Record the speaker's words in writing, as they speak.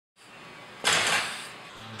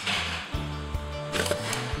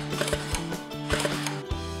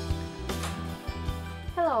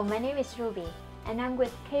Hello, my name is Ruby, and I'm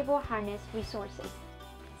with Cable Harness Resources.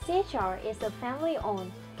 CHR is a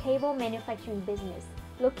family-owned cable manufacturing business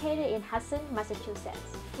located in Hudson,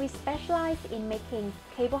 Massachusetts. We specialize in making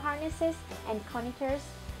cable harnesses and connectors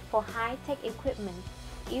for high-tech equipment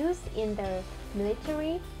used in the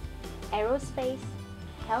military, aerospace,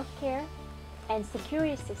 healthcare, and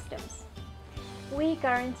security systems. We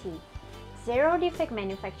guarantee zero defect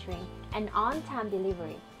manufacturing and on-time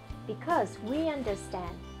delivery because we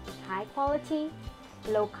understand high quality,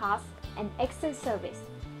 low cost, and excellent service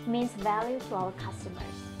means value to our customers.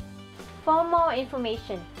 For more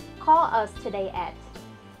information, call us today at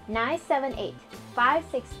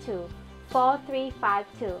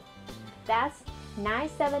 978-562-4352. That's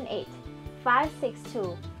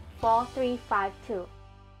 978-562-4352.